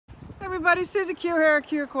everybody, Susie Q here at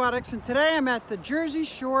QueAquatics, and today I'm at the Jersey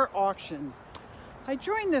Shore auction. I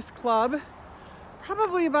joined this club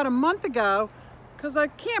probably about a month ago because I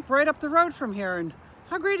camp right up the road from here, and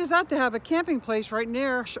how great is that to have a camping place right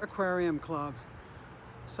near Aquarium Club?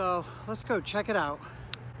 So let's go check it out.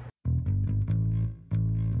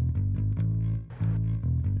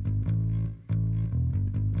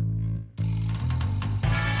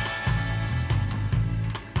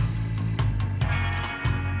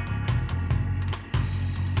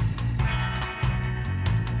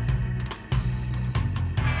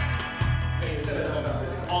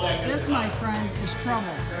 This, my friend, is trouble.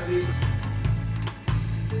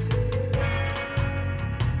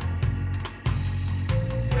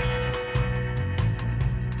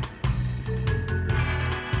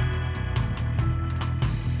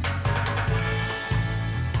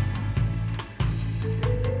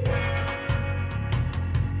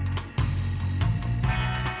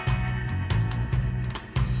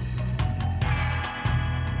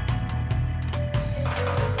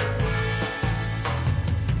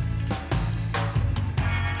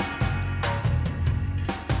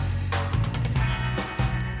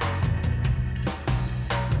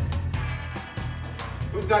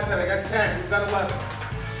 Who's got 10? I got 10. Who's got 11?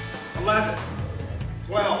 11,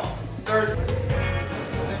 12, 13.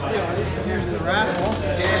 Here's the raffle.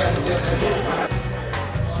 Yeah.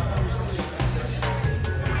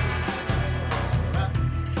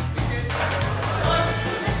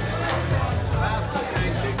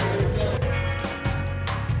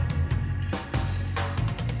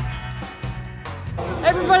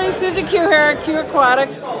 Everybody, Susie Q here at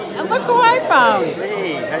QueAquatics, and look who I found.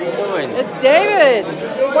 Hey, how you doing? It's David.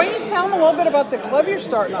 Why don't you tell them a little bit about the club you're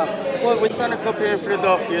starting up? Well, we're starting a club here in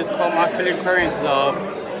Philadelphia. It's called My Philly Aquarium Club.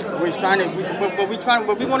 We're trying to,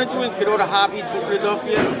 what we want to do is get all the hobbies from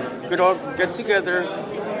Philadelphia, get together,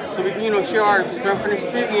 so we can, share our strength and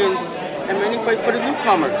experience, and mainly for the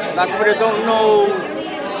newcomers. A lot of people that don't know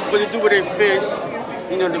what to do with their fish,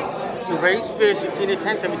 to raise fish, to clean the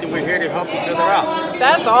tanks, everything. We're here to help each other out.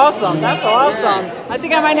 That's awesome. That's awesome. Yeah. I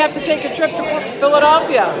think I might have to take a trip to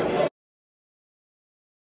Philadelphia.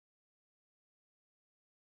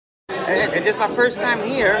 And this is my first time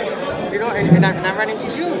here, and I ran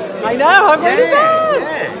into you. I know. How great is that?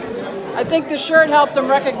 Yeah. I think the shirt helped them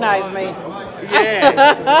recognize me.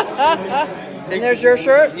 Yeah. And there's your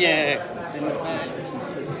shirt? Yeah.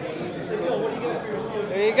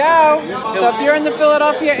 There you go. So if you're in the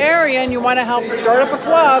Philadelphia area and you want to help start up a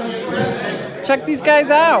club, check these guys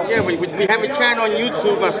out. Yeah, we have a channel on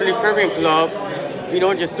YouTube, My Philly Aquarium Club.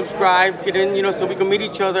 Just subscribe, get in, so we can meet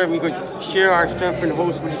each other and we can share our strength and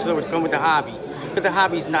host with each other, come with the hobby. Because the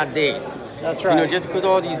hobby is not dead. That's right. Just because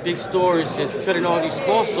all these big stores is killing all these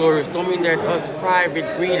small stores don't mean that us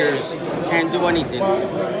private breeders can't do anything.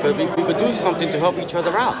 But we could do something to help each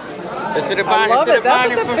other out. I love it.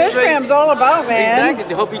 That's what the fish fam's all about, man. Exactly,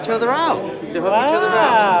 to help each other out. To help each other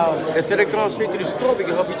out. Instead of going straight to the store, we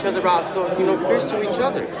can help each other out. So, fish to each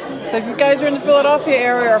other. So if you guys are in the Philadelphia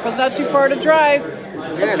area, or if it's not too far to drive,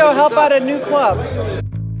 let's go help out a new club.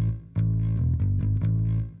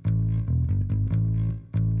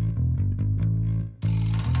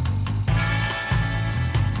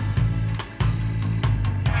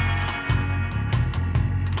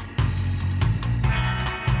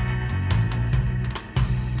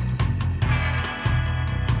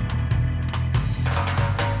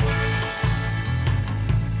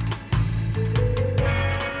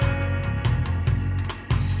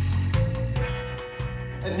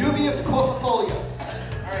 Anubias corfifolia.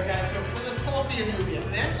 Alright guys, so for the coffee anubias,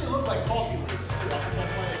 they actually look like coffee leaves too. I think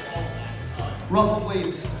that's why they call them that. Ruffled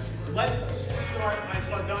leaves. Let's start. I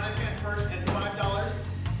saw Donna's hand first at $5,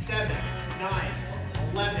 7, 9,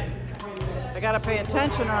 11. I gotta pay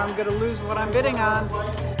attention or I'm gonna lose what I'm bidding on.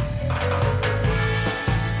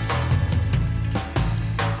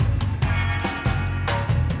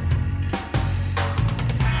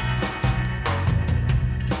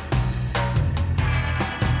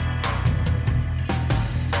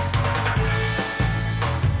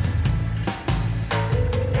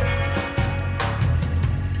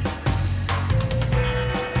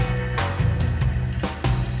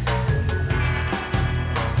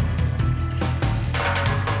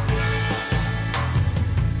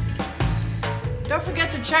 Don't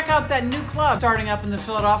forget to check out that new club starting up in the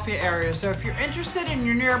Philadelphia area. So if you're interested and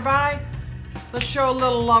you're nearby, let's show a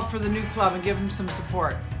little love for the new club and give them some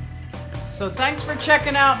support. So thanks for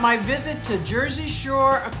checking out my visit to Jersey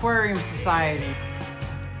Shore Aquarium Society.